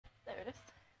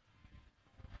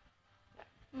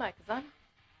Mic is on.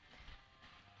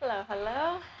 Hello,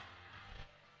 hello.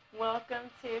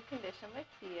 Welcome to Condition with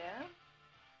Tia.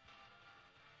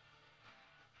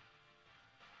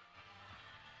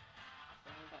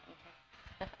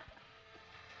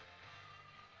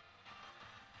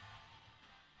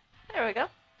 There we go.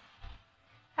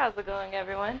 How's it going,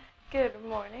 everyone? Good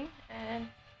morning and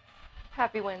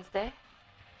happy Wednesday.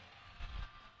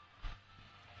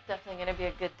 It's definitely going to be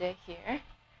a good day here.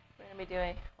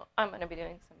 I'm going to be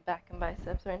doing some back and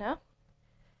biceps right now.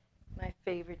 My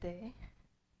favorite day.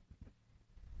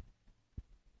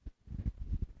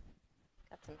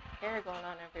 Got some hair going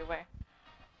on everywhere.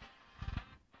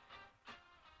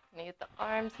 Gonna get the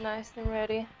arms nice and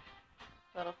ready.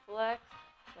 Little flex,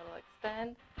 little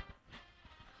extend.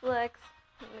 Flex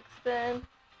and extend.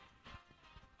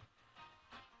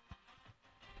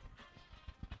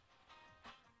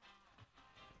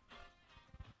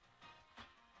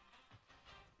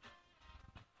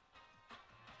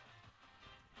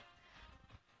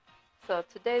 So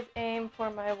today's aim for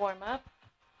my warm-up,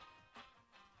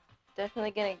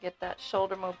 definitely going to get that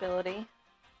shoulder mobility,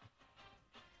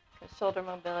 because shoulder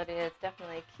mobility is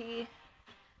definitely key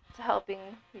to helping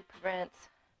me prevent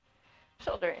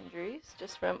shoulder injuries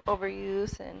just from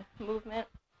overuse and movement.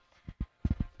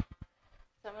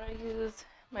 So I'm going to use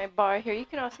my bar here. You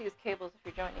can also use cables if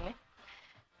you're joining me,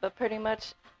 but pretty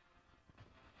much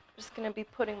I'm just going to be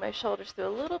putting my shoulders through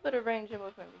a little bit of range of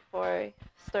movement before I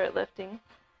start lifting.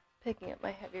 Picking up my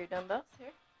heavier dumbbells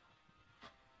here.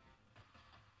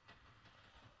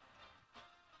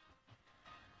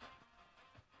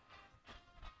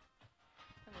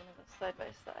 I'm going to go side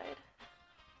by side.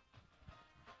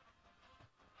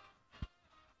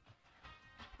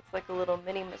 It's like a little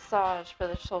mini massage for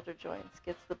the shoulder joints.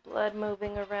 Gets the blood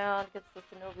moving around, gets the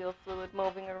synovial fluid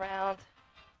moving around.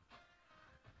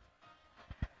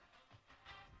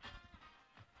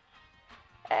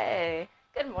 Hey,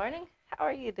 good morning. How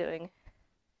are you doing?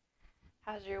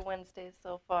 How's your Wednesday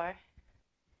so far?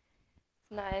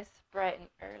 It's nice, bright, and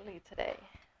early today.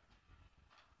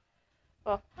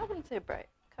 Well, I wouldn't say bright,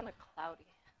 kind of cloudy,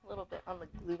 a little bit on the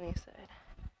gloomy side.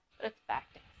 But it's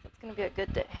back day, so it's going to be a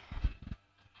good day.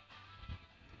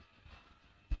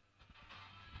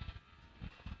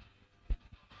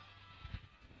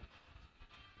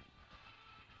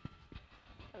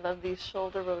 I love these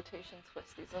shoulder rotation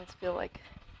twists. These ones feel like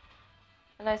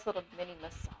a nice little mini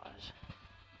massage.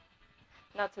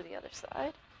 Now to the other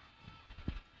side.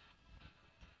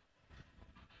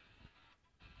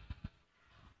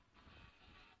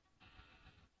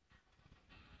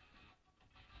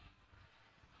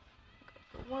 Go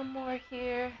for one more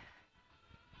here.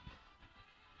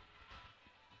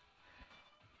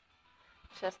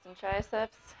 Chest and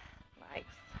triceps. Nice.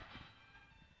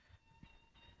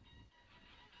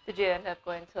 Did you end up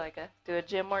going to do a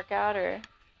gym workout or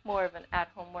more of an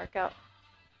at-home workout?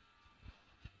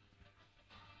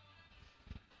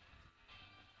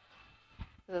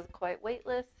 This is quite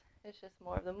weightless. It's just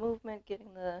more of the movement,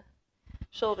 getting the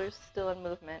shoulders still in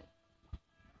movement.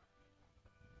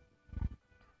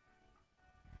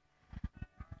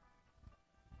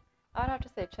 I'd have to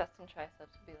say chest and triceps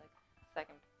would be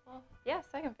second. Well, yeah,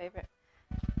 second favorite.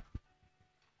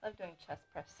 Love doing chest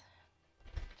press.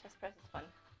 Chest press is fun.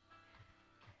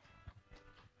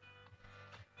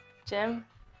 Gym?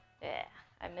 Yeah,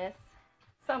 I miss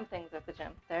some things at the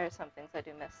gym. There are some things I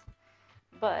do miss.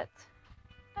 But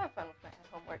I have fun with my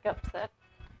at-home workout set.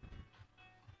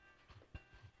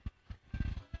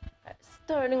 Right,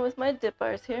 starting with my dip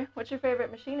bars here. What's your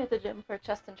favorite machine at the gym for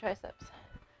chest and triceps?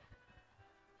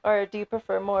 Or do you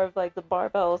prefer more of the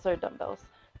barbells or dumbbells?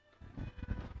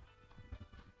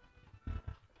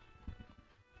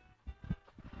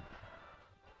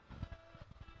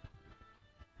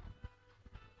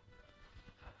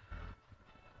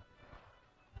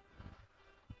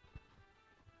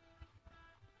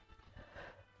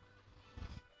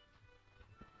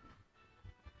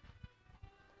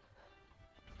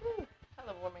 I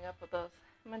love warming up with those.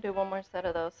 I'm going to do one more set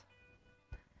of those.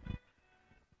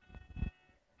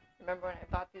 Remember when I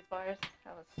bought these bars?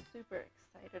 I was super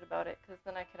excited about it because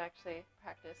then I could actually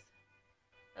practice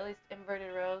at least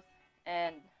inverted rows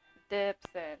and dips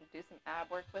and do some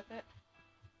ab work with it.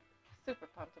 Super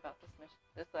pumped about this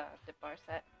dip bar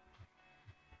set.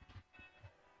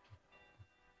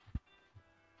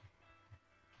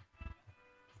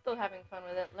 Still having fun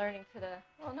with it,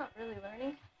 well, not really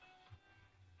learning.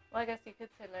 Well, I guess you could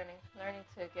say learning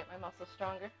to get my muscles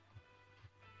stronger.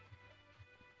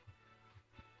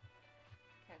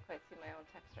 Can't quite see my own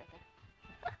text right there.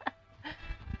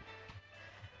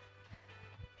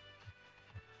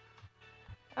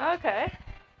 Okay.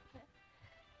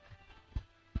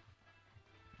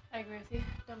 agree with you.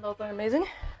 Dumbbells are amazing.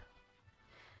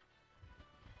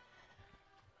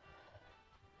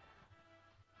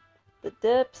 The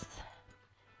dips,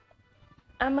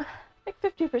 I'm like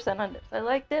 50% on dips. I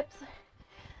like dips,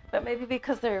 but maybe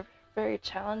because they're very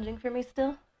challenging for me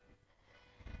still,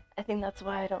 I think that's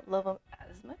why I don't love them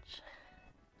as much.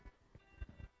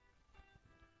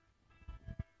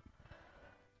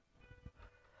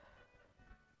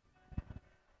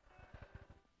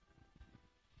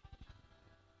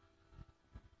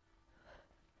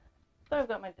 But I've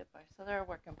got my dip bars, so they're a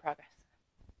work in progress.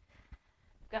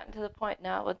 I've gotten to the point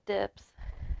now with dips,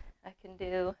 I can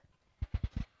do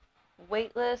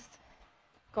weightless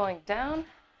going down,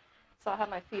 so I'll have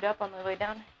my feet up on the way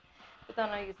down, but then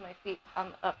I use my feet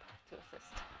on the up to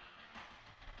assist.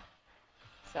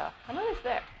 So I'm almost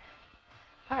there,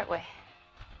 part way.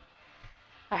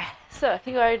 Alright, so if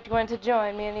you are going to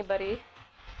join me, anybody,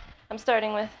 I'm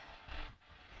starting with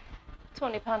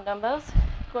 20-pound dumbbells,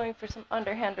 going for some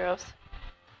underhand rows.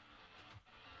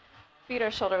 Feet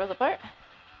are shoulder width apart,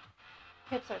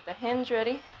 hips are at the hinge,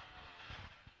 ready,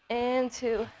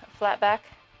 into a flat back,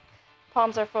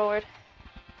 palms are forward,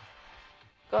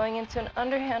 going into an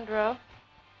underhand row.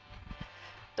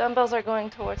 Dumbbells are going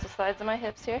towards the sides of my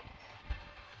hips here.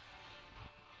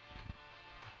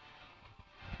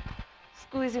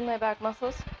 Squeezing my back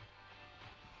muscles.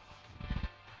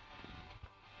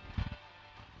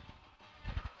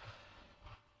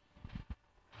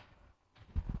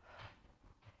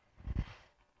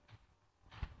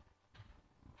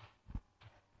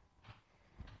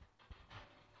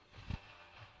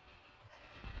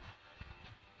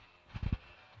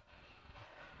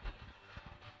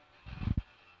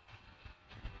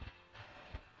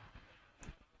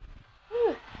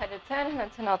 Whew, I did 10 and then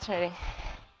 10 alternating.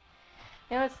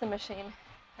 You know, it's the machine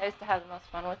I used to have the most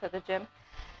fun with at the gym.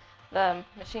 The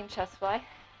machine chest fly.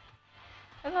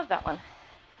 I love that one.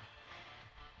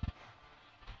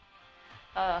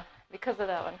 Because of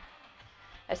that one,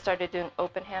 I started doing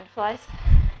open hand flies.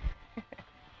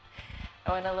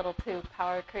 I went a little too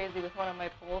power crazy with one of my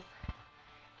pulls.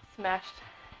 Smashed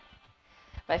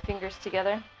my fingers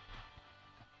together.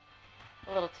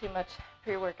 A little too much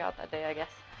pre-workout that day, I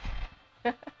guess.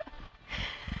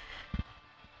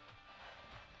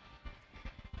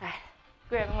 Alright,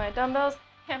 grabbing my dumbbells,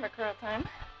 hammer curl time.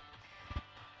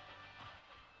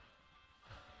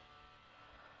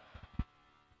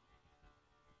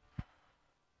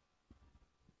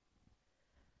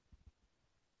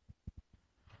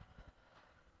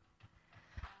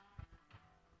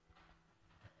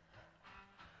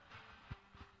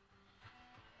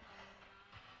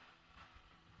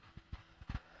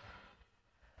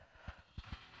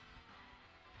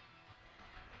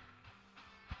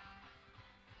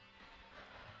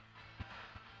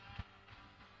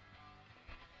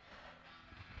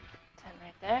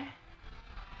 Right there.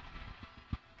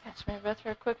 Catch my breath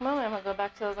for a quick moment. I'm going to go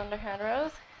back to those underhand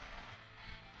rows.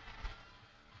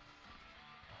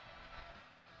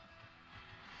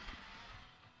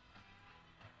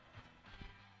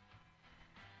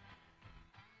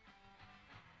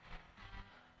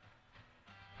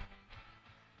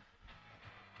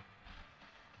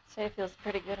 Today feels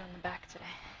pretty good on the back today.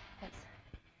 It's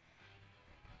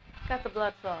got the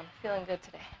blood flowing. Feeling good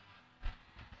today.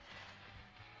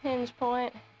 Hinge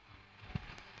point.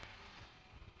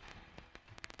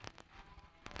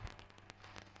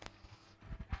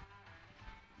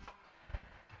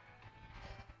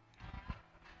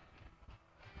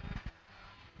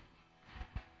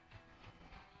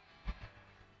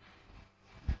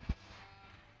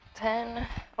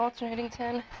 Alternating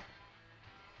 10. Right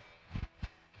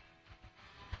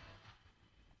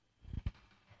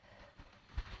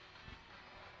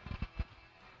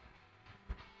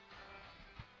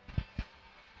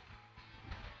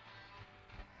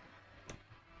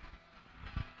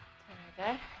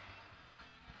there.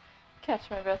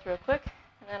 Catch my breath real quick,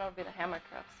 and then it'll be the hammer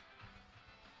curls.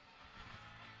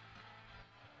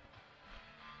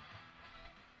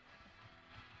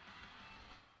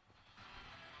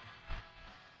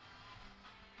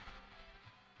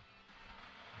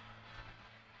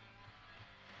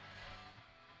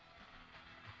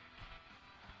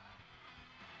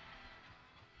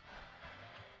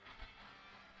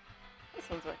 This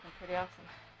one's working pretty awesome.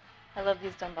 I love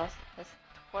these dumbbells. This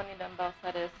 20 dumbbell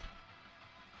set is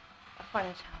a fun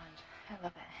challenge. I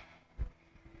love it.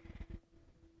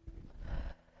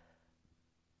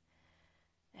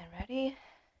 And ready?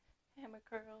 Hammer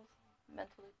curls.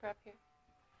 Mentally prep here.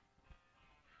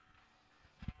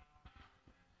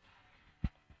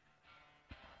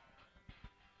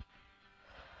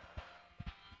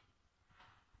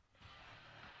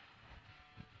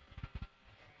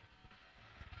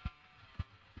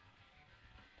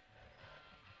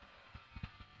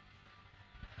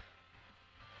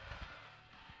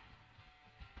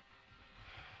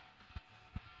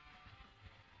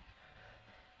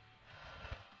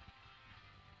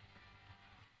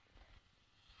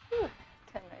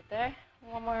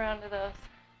 into those.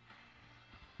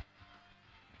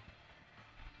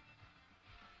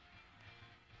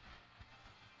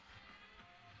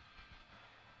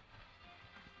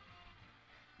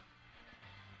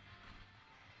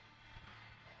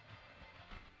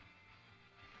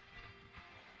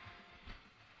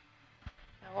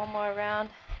 Now one more round,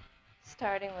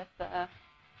 starting with the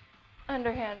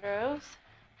underhand rows.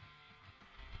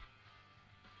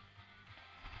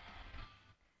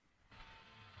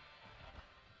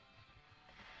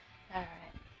 All right,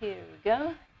 here we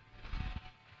go.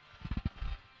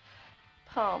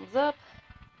 Palms up,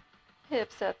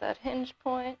 hips at that hinge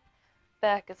point,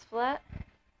 back is flat,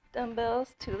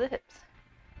 dumbbells to the hips.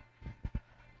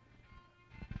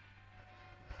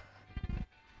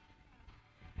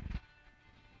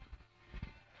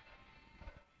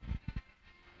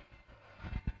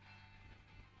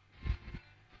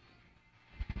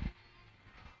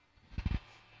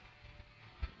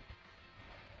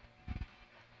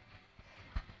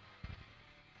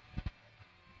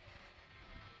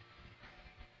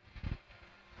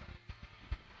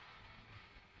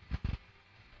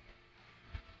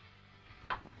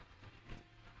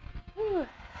 Whew.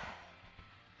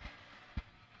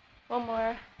 One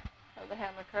more of the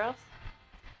hammer curls.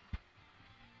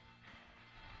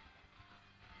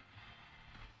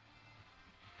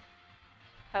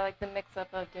 I like the mix up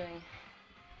of doing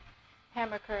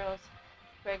hammer curls,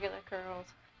 regular curls,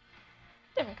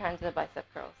 different kinds of bicep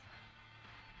curls.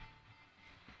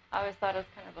 I always thought it was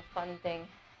kind of a fun thing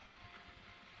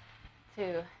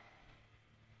to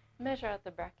measure out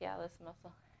the brachialis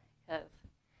muscle, because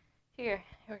here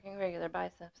you're working regular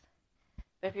biceps,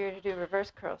 but if you were to do reverse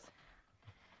curls,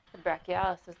 the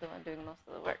brachialis is the one doing most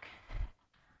of the work.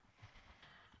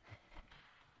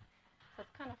 So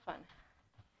it's kind of fun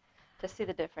to see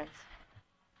the difference.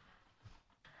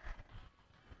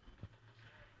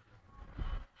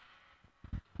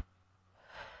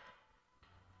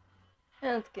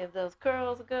 And let's give those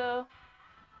curls a go.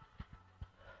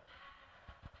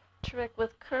 Trick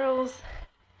with curls,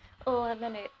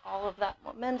 eliminate all of that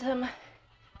momentum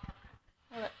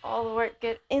and let all the work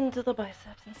get into the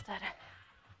biceps instead.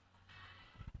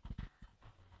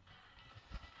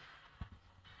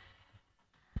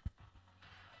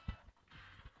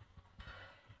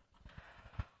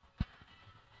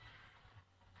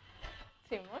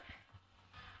 Two more.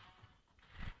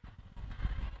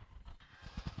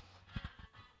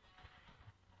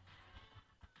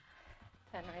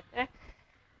 Ten right there.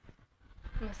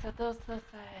 I'm gonna set those to the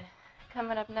side.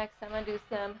 Coming up next, I'm gonna do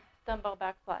some dumbbell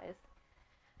back flies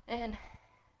and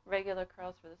regular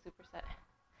curls for the superset.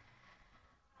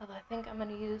 Although I think I'm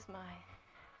gonna use my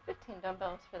 15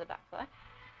 dumbbells for the back fly.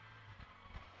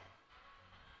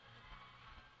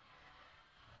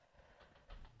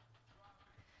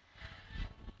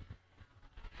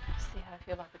 See how I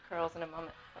feel about the curls in a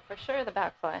moment. But for sure the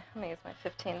back fly, I'm gonna use my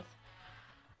 15s.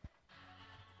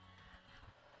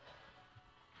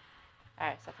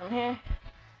 Alright, so from here,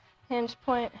 hinge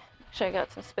point, make sure I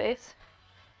got some space.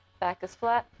 Back is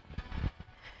flat.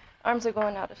 Arms are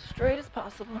going out as straight as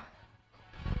possible.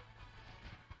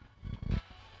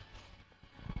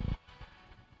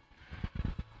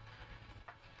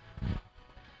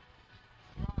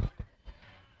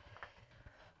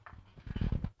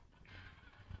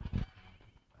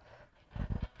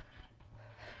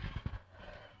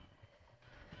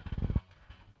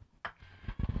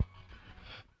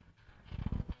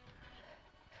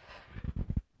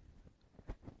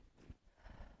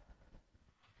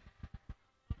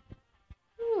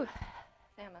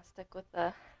 I'm going to stick with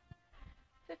the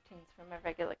 15s for my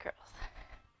regular curls.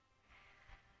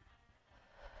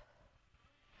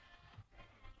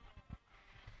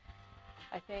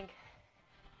 I think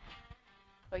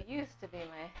what used to be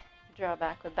my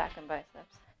drawback with back and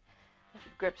biceps is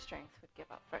grip strength would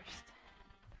give out first.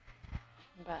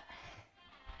 But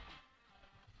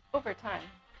over time,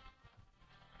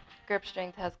 grip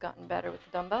strength has gotten better with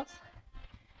the dumbbells,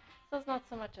 so it's not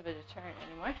so much of a deterrent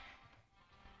anymore.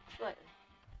 Slightly,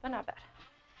 but not bad.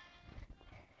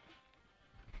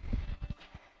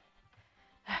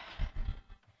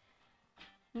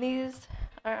 Knees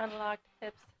are unlocked,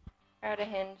 hips are at a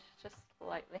hinge, just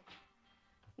slightly.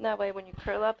 And that way when you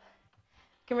curl up,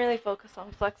 you can really focus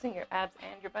on flexing your abs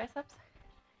and your biceps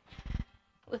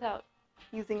without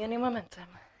using any momentum.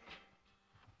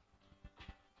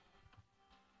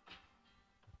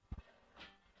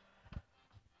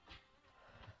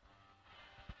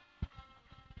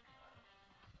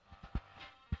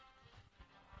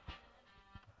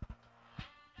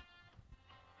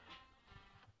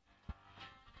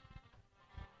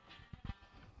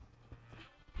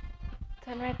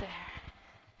 Right there.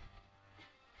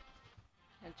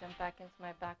 jump back into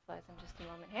my back flies in just a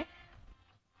moment here.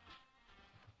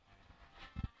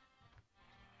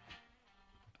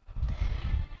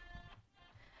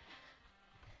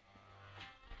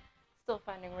 Still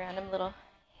finding random little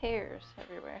hairs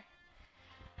everywhere.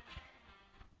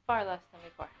 Far less than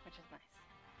before, which is nice.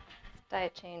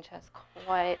 Diet change has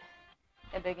quite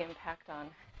a big impact on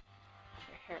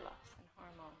your hair loss and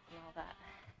hormones and all that.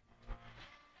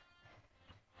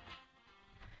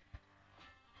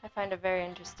 I find it very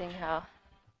interesting how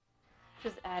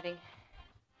just adding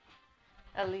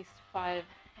at least 5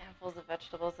 handfuls of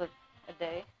vegetables a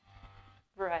day,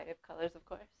 variety of colors of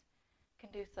course,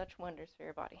 can do such wonders for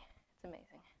your body. It's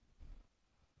amazing.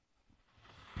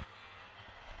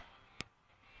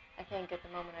 I think at the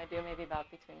moment I do maybe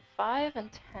about between 5 and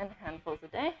 10 handfuls a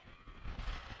day.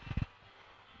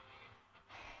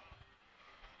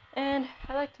 And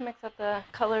I like to mix up the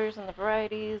colors and the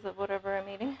varieties of whatever I'm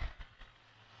eating.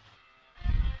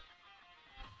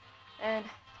 And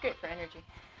it's great for energy.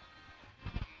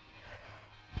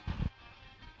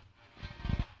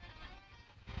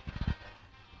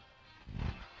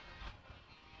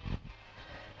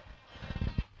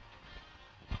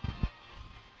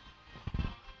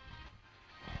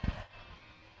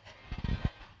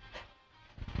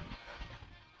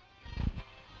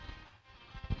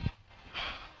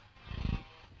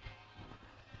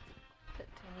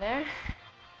 There. If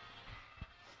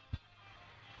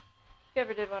you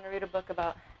ever did want to read a book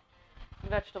about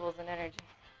vegetables and energy,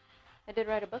 I did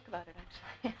write a book about it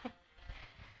actually.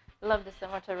 I loved it so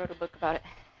much I wrote a book about it.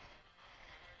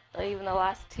 But even the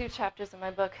last 2 chapters of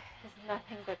my book is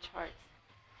nothing but charts.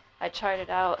 I charted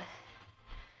out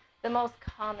the most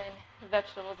common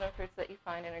vegetables and fruits that you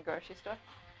find in a grocery store.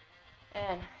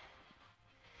 And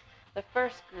the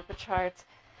first group of charts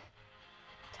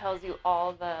tells you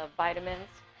all the vitamins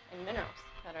and minerals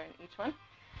that are in each one.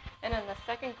 And then the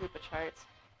second group of charts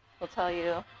will tell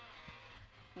you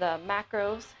the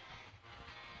macros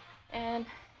and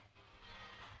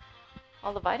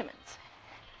all the vitamins.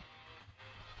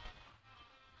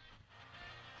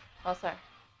 Oh, sorry.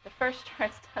 The first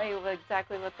charts tell you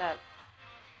exactly what that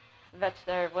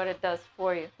what it does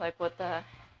for you, like what the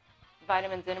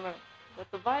vitamins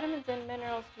and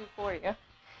minerals do for you.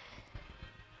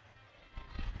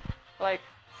 Like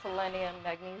selenium,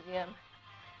 magnesium,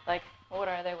 like what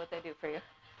are they, what they do for you.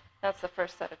 That's the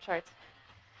first set of charts.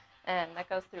 And that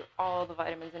goes through all the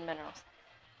vitamins and minerals.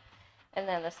 And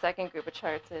then the second group of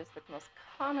charts is the most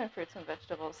common fruits and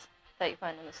vegetables that you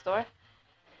find in the store.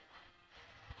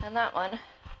 And that one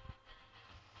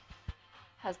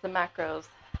has the macros,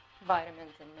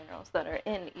 vitamins, and minerals that are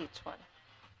in each one.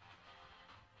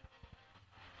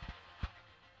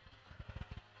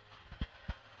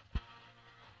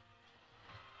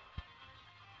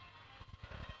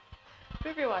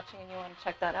 If you're watching and you want to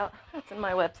check that out, that's in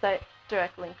my website,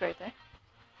 direct link right there.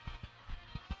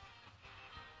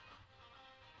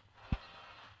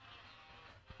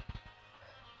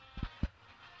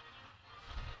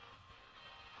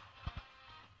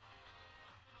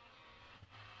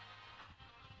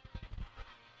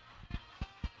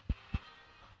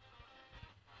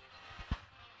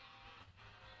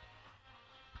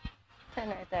 And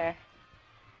right there.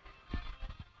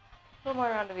 A little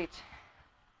more round of each.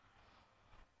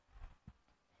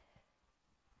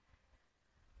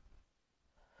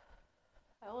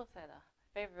 I will say though,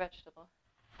 my favorite vegetable,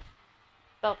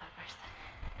 bell peppers.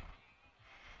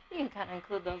 You can kind of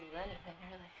include those with anything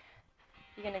really.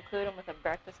 You can include them with a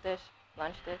breakfast dish,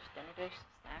 lunch dish, dinner dish,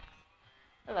 snacks.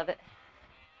 I love it.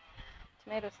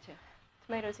 Tomatoes too.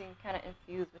 Tomatoes you can kind of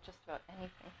infuse with just about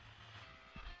anything.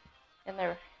 And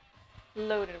they're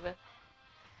loaded with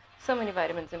so many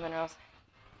vitamins and minerals.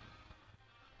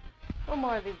 A little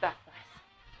more of these back flies.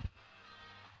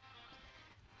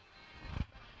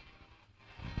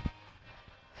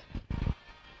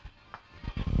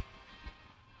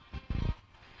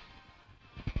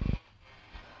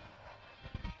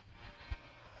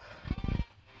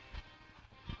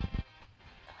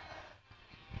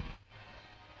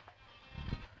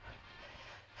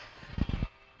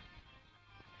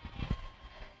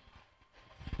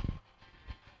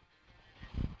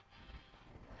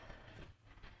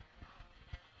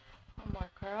 More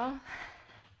curl.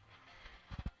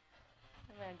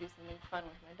 I'm going to do something fun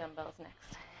with my dumbbells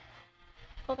next.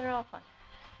 Well, they're all fun.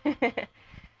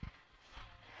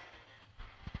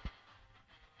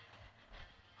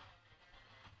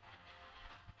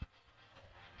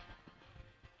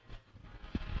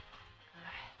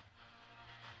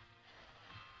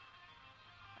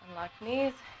 Unlock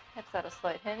knees, hips at a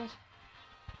slight hinge,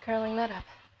 curling that up.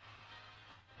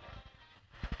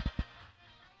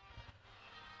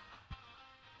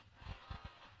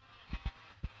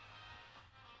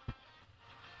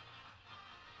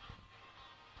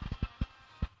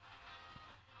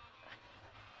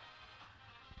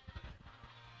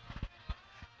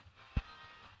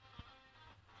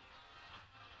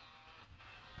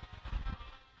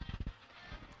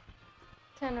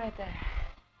 10 right there.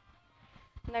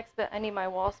 Next bit, I need my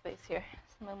wall space here.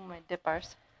 So move my dip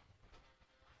bars.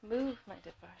 Move my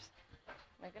dip bars.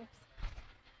 My goodness.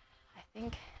 I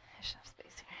think I should have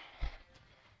space here.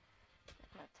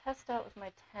 I'm going to test out with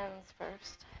my 10s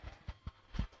first.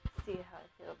 See how I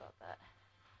feel about that.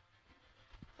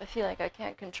 If I feel like I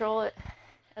can't control it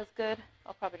as good,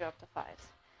 I'll probably drop to 5s.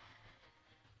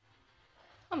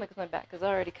 I'll mix my back because I'm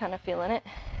already kind of feeling it.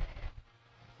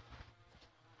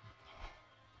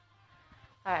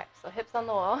 Alright, so hips on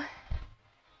the wall.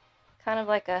 Kind of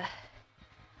like a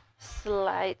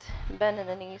slight bend in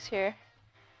the knees here.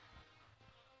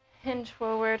 Hinge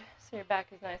forward so your back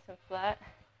is nice and flat.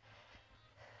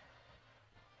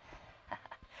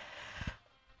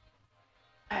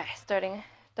 Alright, starting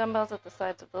dumbbells at the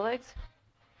sides of the legs.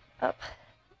 Up.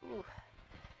 Ooh.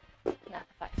 Not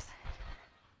the 5s.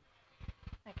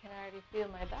 I can already feel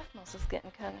my back muscles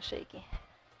getting kind of shaky.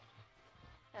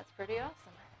 That's pretty awesome.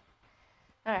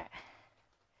 Alright.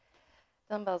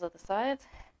 Dumbbells at the sides.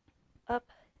 Up.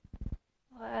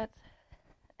 Flat.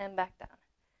 And back down.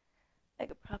 I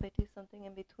could probably do something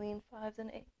in between 5s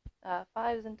and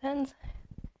 10s.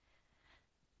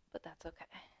 But that's okay.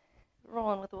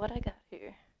 Rolling with what I got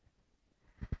here.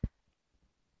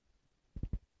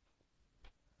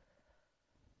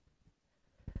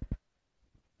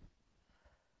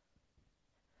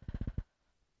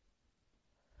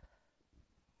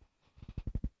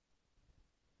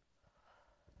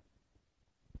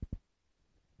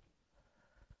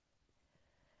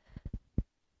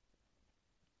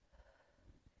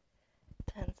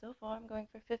 So far, I'm going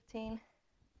for 15.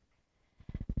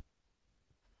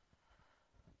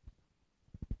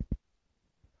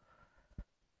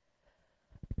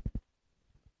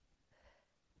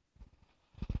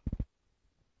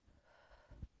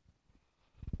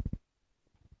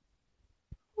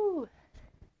 Woo.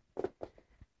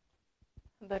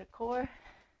 A bit of core,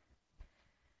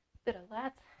 bit of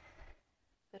lats,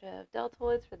 bit of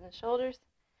deltoids for the shoulders.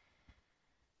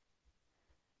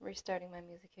 Restarting my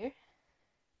music here.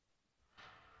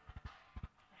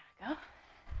 There we go.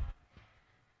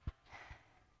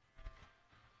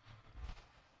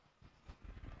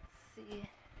 Let's see.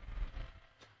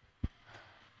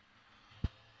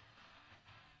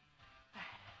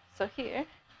 So here, I'm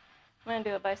going to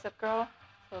do a bicep curl,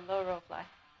 so low row fly.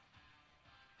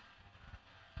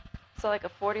 So like a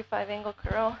 45 angle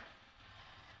curl,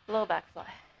 low back fly.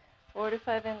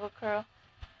 45 angle curl,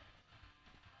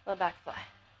 low back fly.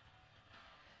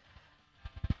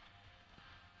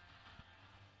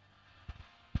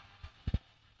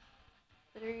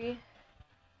 Three,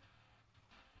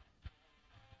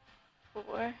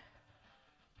 4,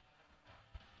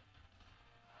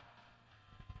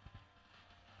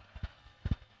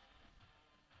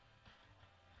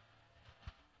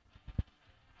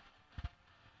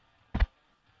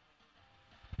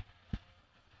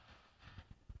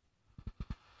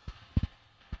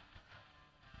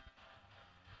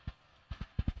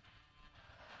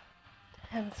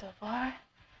 10 so far.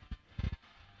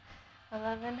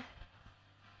 11,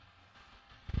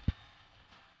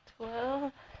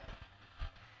 12,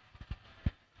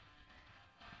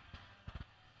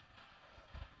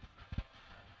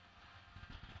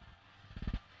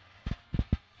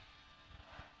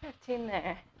 15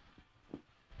 there.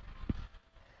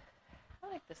 I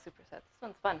like the superset. This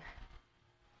one's fun.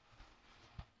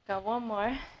 Got one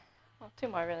more. Well, 2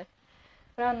 more really.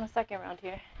 We're on the second round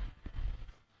here.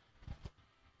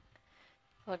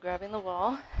 So grabbing the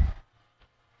wall.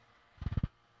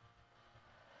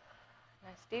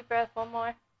 Nice deep breath. One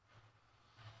more.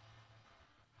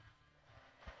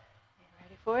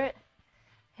 Ready for it?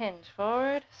 Hinge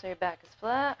forward, so your back is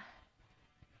flat.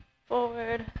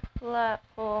 Forward, lat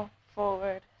pull,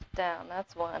 forward, down.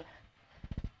 That's 1.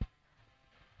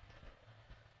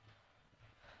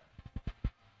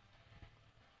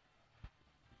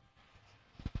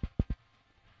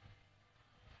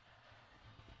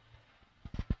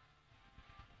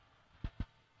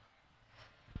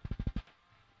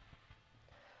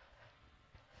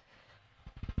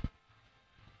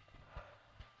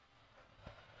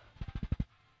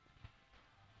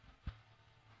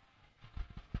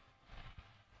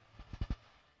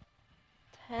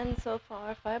 And so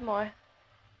far, 5 more.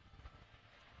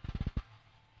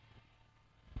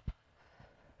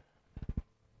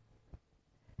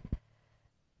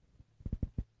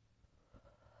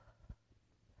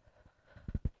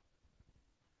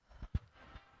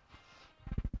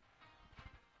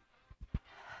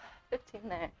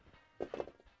 There.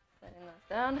 Setting those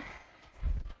down.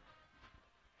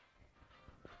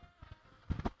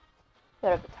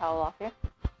 Better put the towel off here.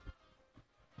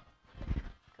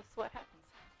 Because sweat happens.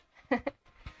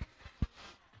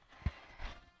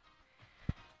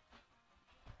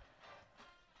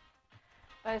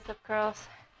 bicep curls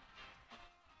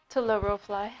to low row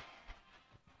fly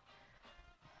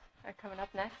are coming up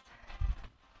next.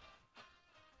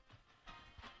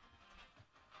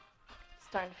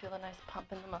 Starting to feel a nice pump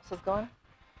in the muscles going.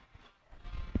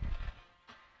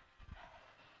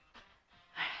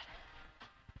 Alright.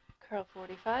 Curl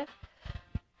 45.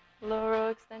 Low row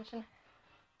extension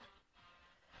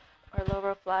or low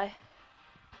row fly.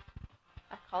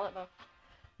 I call it both.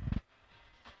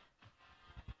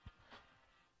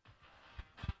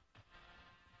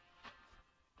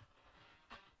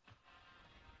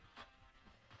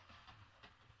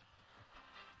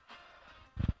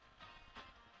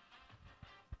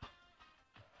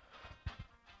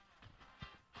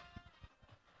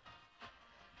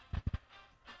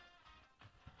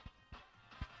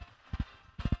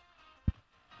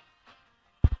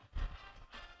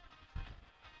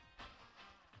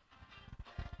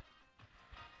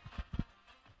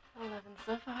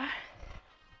 So far.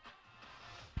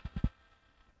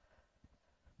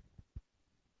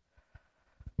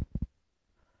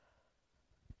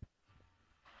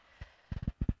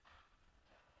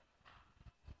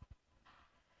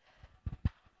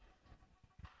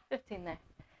 There.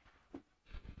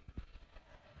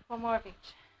 One more of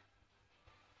each.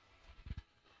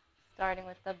 Starting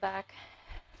with the back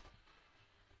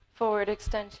forward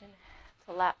extension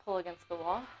to lat pull against the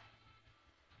wall.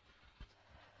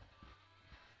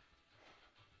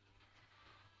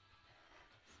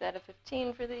 Set of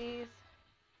 15 for these.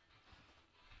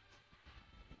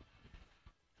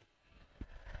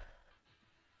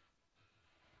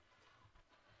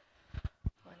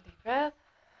 One deep breath.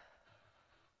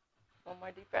 One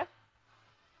more deep breath.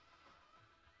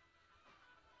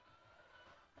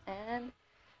 And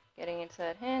getting into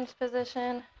that hinge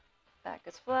position. Back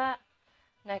is flat.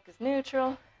 Neck is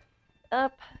neutral.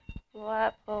 Up,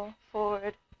 lat pull,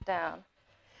 forward, down.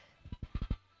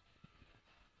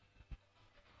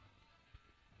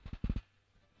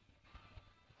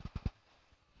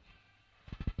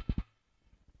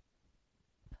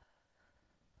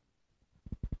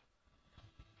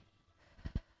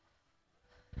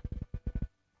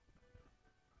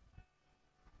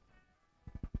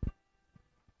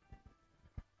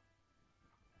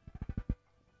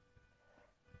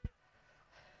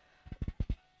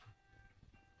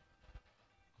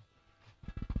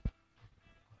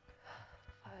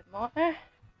 More.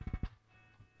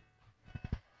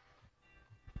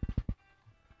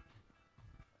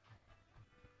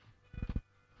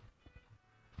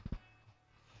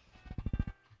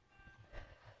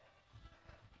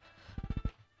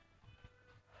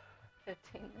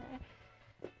 15 there.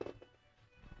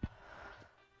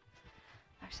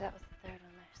 Actually, that was the third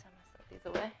one there, so I'm going to set these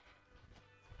away.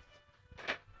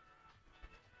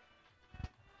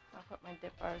 I'll put my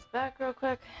dip bars back real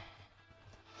quick.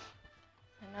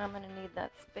 And now I'm going to need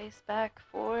that space back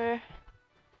for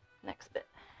next bit.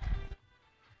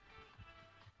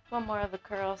 One more of the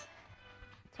curls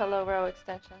to low row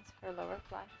extensions for lower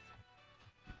flies.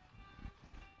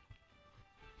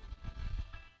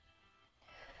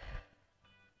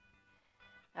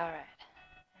 All right,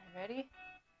 and ready?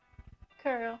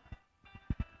 Curl,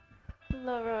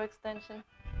 low row extension.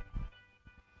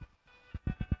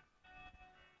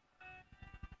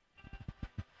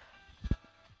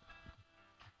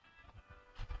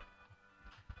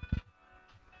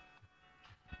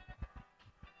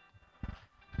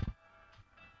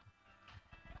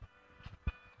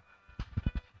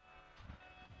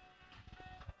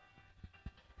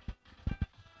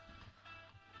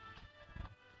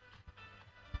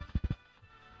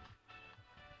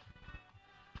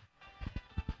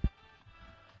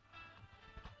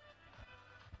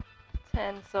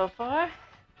 And so far.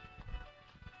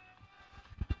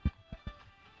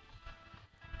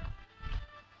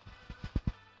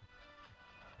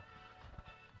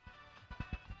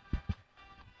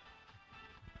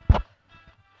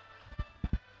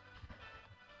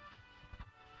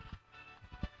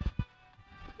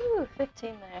 Ooh,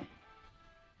 15 there.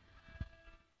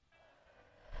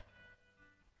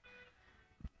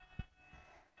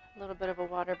 A little bit of a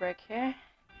water break here.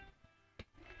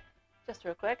 Just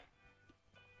real quick.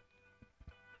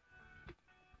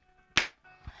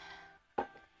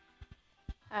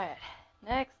 Alright,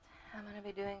 next I'm going to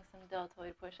be doing some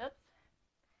deltoid push-ups.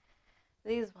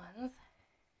 These ones,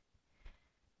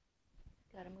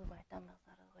 gotta move my dumbbells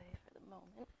out of the way for the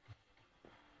moment.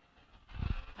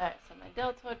 Alright, so my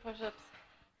deltoid push-ups,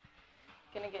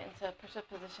 gonna get into a push-up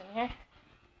position here.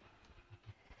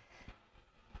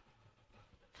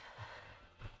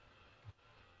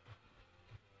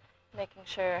 Making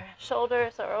sure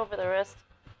shoulders are over the wrist.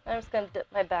 I'm just gonna dip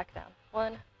my back down.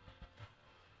 1,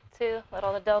 2. Let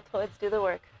all the deltoids do the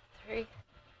work. 3.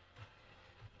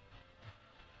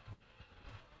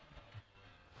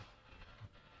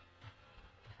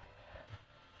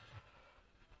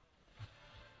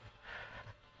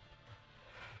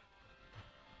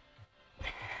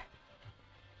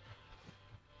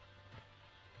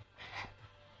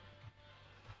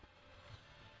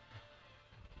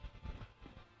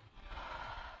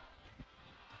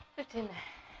 15 there.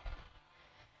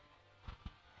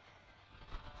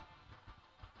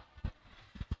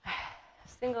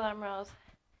 Single arm rows.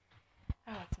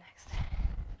 Oh, what's next?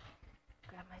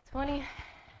 Grab my 20. Nice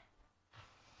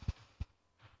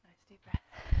deep breath.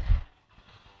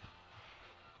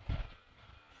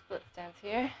 Split stance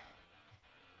here.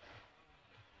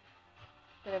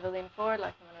 Bit of a lean forward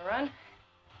like I'm going to run.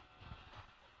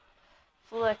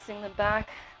 Flexing the back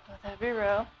with every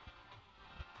row.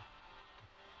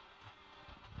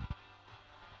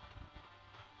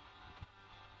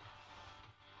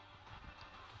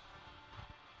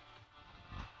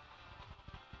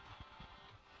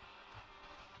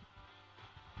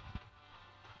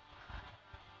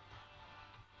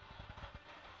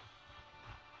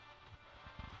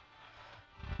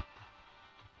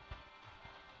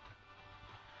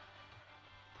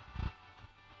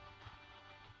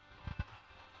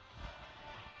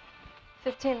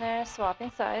 $15 there,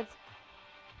 swapping sides.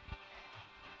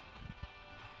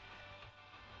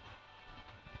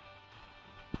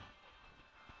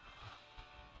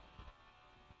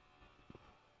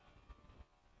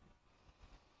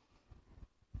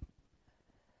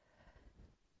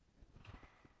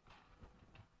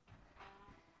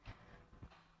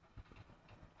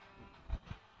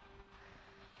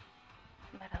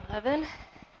 I'm at 11.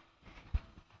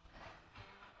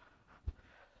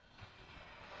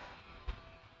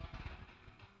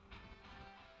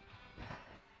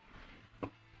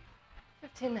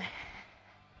 There.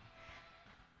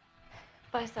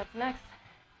 Biceps next.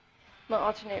 I'm going to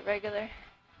alternate regular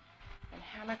and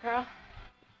hammer curl.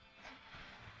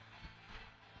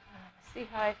 See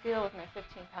how I feel with my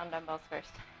 15-pound dumbbells first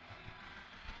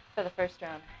for the first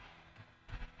round.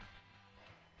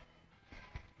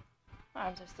 My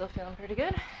arms are still feeling pretty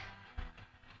good.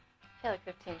 I feel like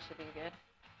 15 should be good.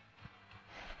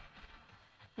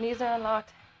 Knees are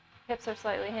unlocked, hips are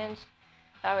slightly hinged.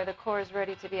 That way the core is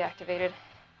ready to be activated.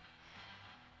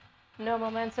 No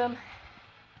momentum.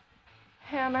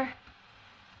 Hammer.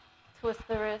 Twist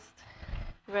the wrist.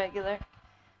 Regular.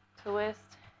 Twist.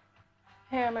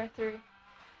 Hammer. 3.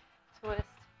 Twist.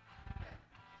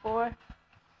 4.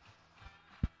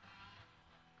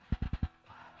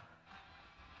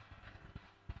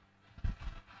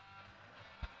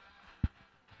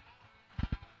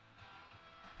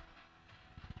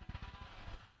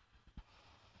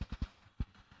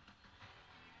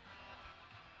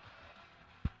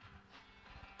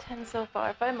 10 so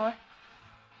far. 5 more.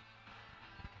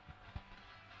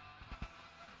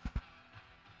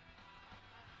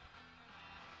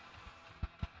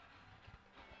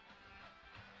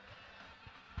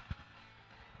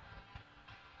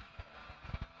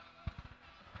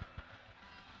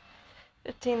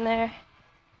 There.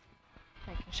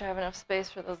 Making sure I have enough space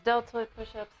for those deltoid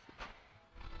push-ups.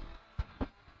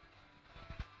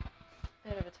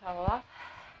 Bit of a towel off.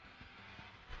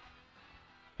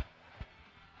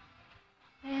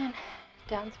 And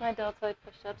down to my deltoid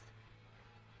push-ups.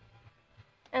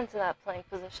 Into that plank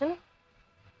position.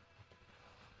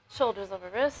 Shoulders over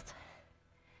wrist.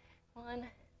 1,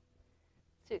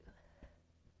 2.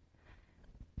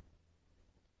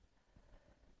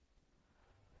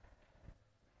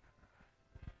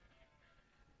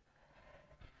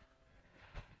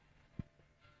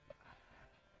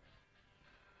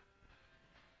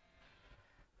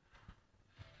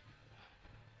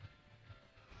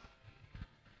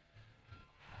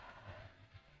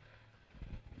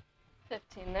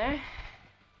 There.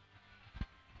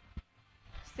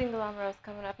 Single arm rows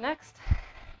coming up next.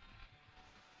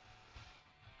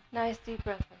 Nice deep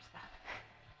breath first up.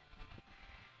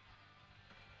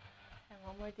 And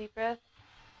one more deep breath.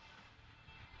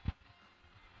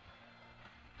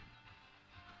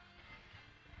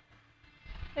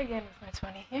 Again with my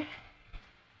 20 here.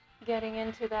 Getting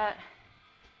into that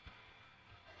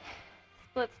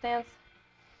split stance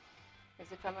as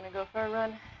if I'm going to go for a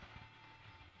run.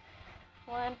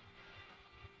 1,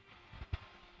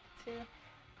 2.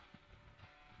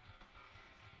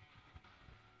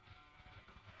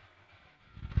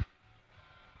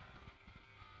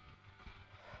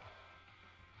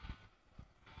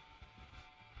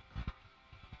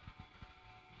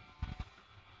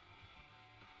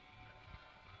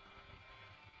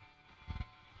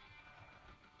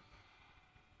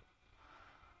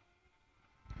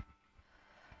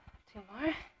 2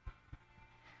 more.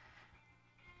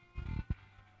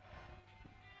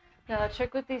 Now the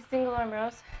trick with these single arm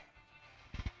rows,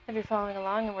 if you're following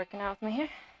along and working out with me here,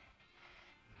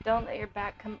 don't let your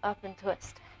back come up and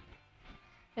twist.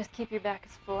 Just keep your back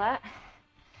as flat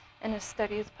and as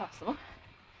steady as possible.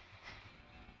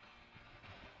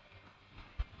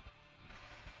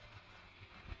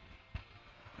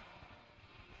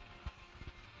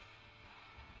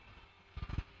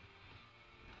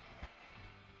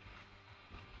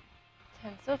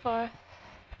 So far.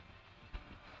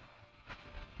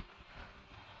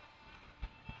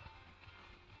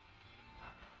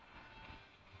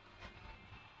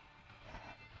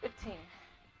 15.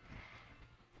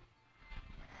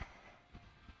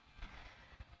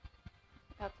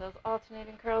 Got those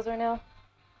alternating curls right now.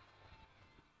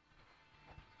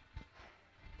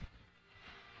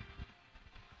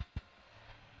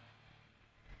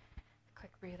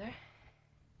 Quick breather.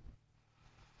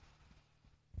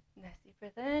 Nice deep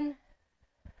breath in.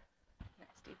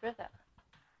 Nice deep breath out.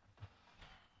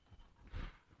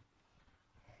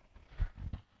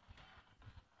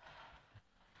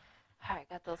 Alright,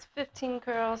 got those 15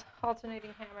 curls,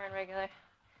 alternating hammer and regular.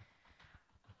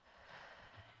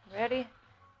 Ready?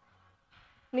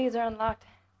 Knees are unlocked.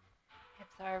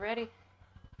 Hips are ready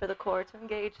for the core to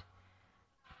engage.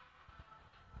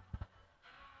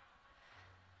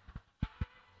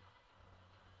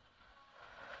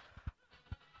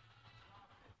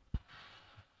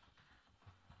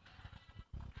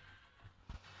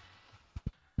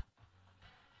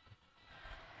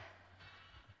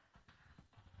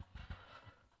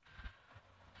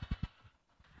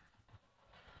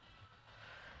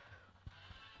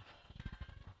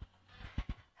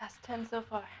 That's 10 so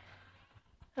far.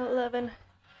 11.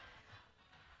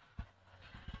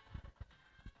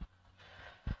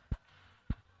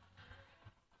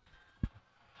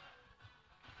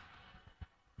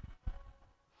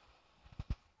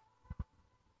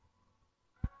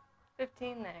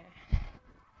 15 there.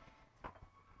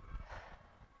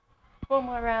 One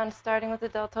more round, starting with the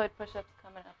deltoid push-ups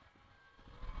coming up.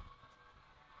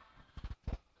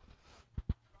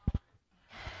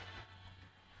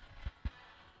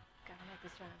 Gotta make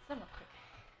this round somewhat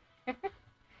quick.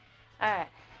 Alright,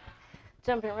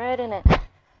 jumping right in it.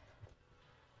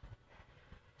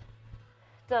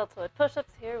 Deltoid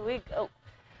push-ups, here we go.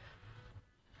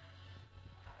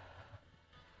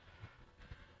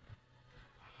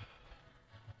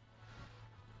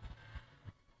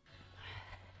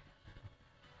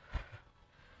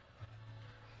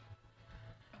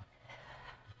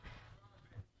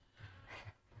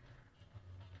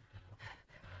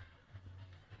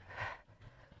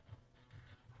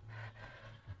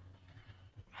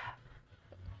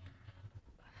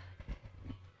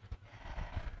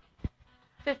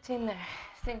 $15 there.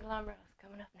 Single arm rows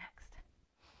coming up next.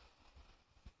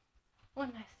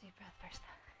 One nice deep breath first.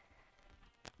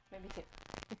 Maybe two.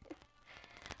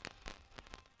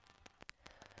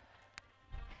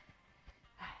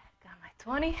 Got my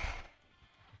 20,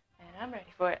 and I'm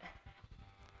ready for it.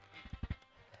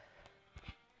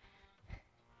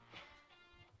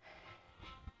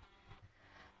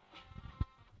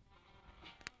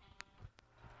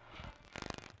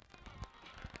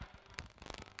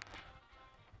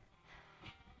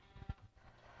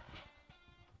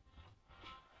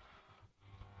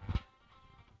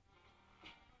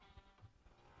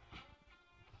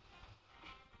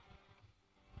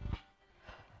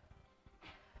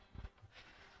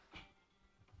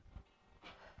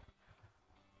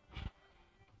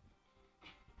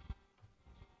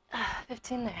 Ah,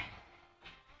 15 there.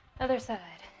 Other side.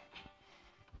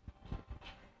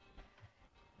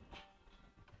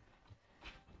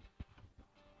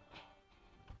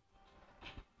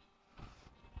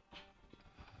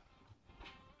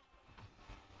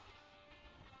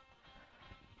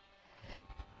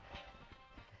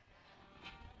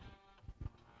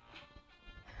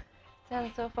 Ten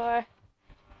so far.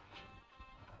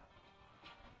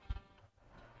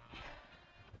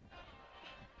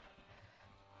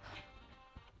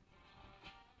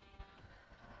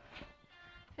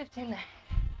 $15 there.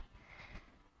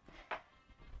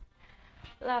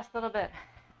 Last little bit.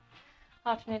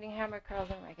 Alternating hammer curls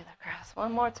and regular curls.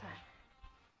 One more time.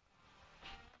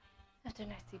 After a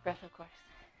nice deep breath, of course.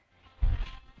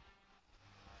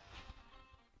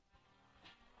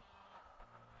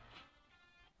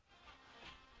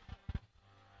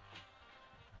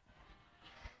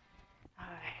 All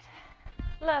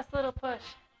right. Last little push.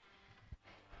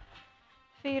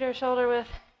 Feet are shoulder width.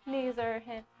 Knees are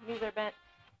bent.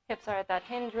 Hips are at that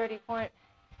hinge ready point.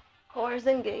 Core is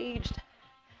engaged.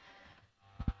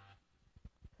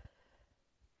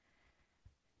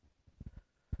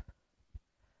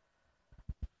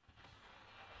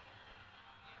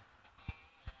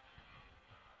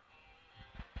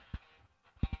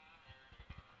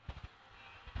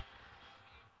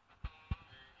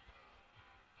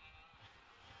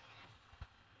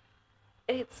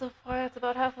 8 so far. That's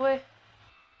about halfway.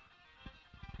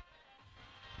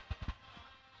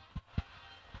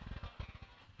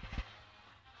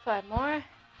 Five more.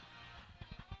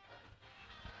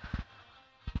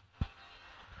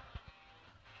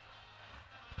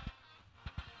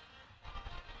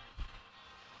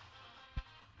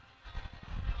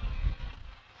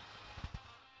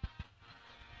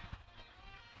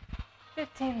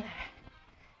 There.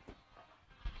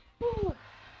 Woo.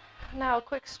 Now a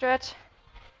quick stretch.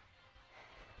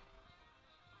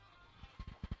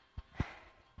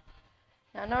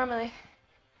 Now normally,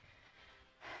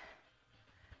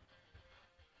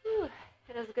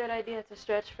 it is a good idea to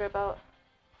stretch for about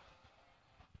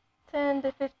 10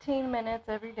 to 15 minutes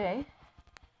every day.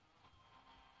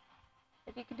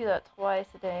 If you could do that twice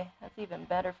a day, that's even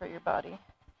better for your body.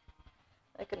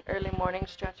 Like an early morning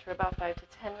stretch for about 5 to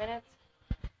 10 minutes.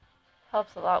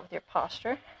 Helps a lot with your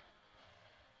posture.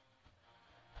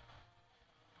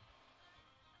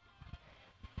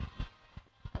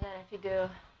 And then if you do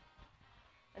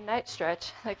a night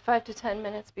stretch, like 5 to 10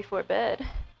 minutes before bed, it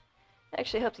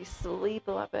actually helps you sleep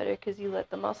a lot better because you let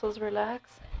the muscles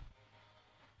relax.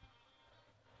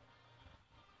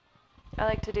 I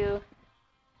like to do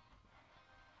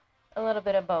a little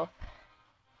bit of both.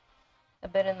 A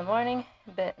bit in the morning,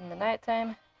 a bit in the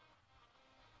nighttime.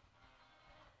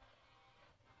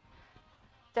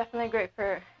 Definitely great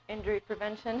for injury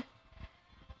prevention,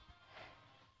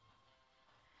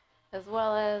 as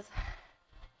well as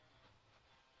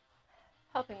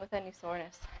helping with any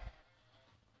soreness.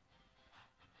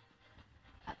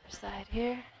 Other side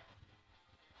here.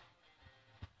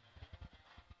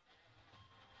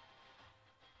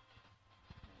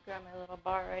 Grab my little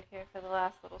bar right here for the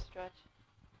last little stretch.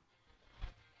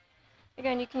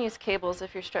 Again, you can use cables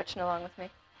if you're stretching along with me,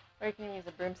 or you can use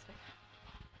a broomstick.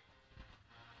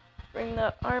 Bring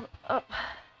the arm up.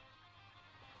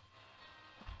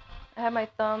 I have my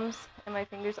thumbs and my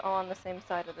fingers all on the same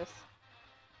side of this.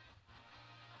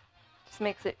 Just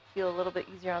makes it feel a little bit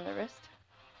easier on the wrist.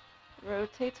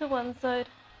 Rotate to one side.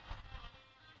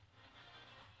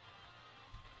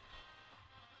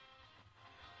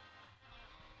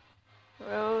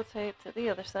 Rotate to the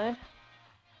other side.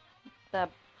 That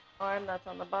arm that's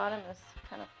on the bottom is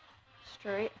kind of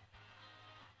straight.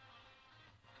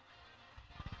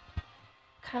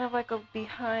 Kind of like a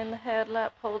behind the head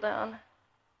lat pull down.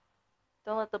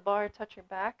 Don't let the bar touch your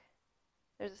back.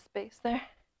 There's a space there.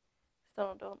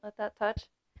 So don't let that touch.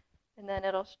 And then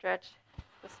it'll stretch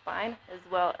the spine as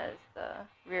well as the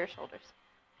rear shoulders.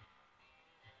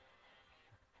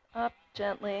 Up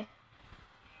gently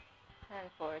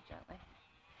and forward gently.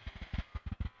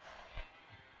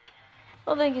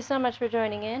 Well, thank you so much for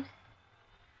joining in.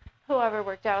 Whoever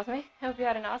worked out with me. I hope you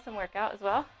had an awesome workout as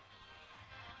well.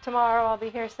 Tomorrow I'll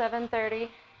be here 7:30.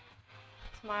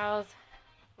 Tomorrow's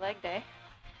leg day.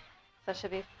 So that should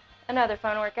be another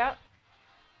fun workout.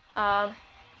 If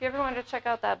you ever wanted to check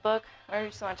out that book, or you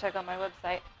just want to check out my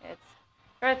website, it's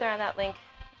right there on that link,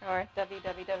 or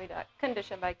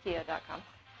www.conditionbykia.com.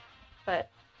 But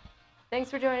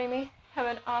thanks for joining me. Have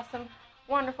an awesome,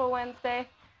 wonderful Wednesday.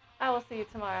 I will see you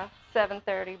tomorrow,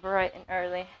 7:30, bright and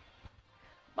early.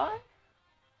 Bye.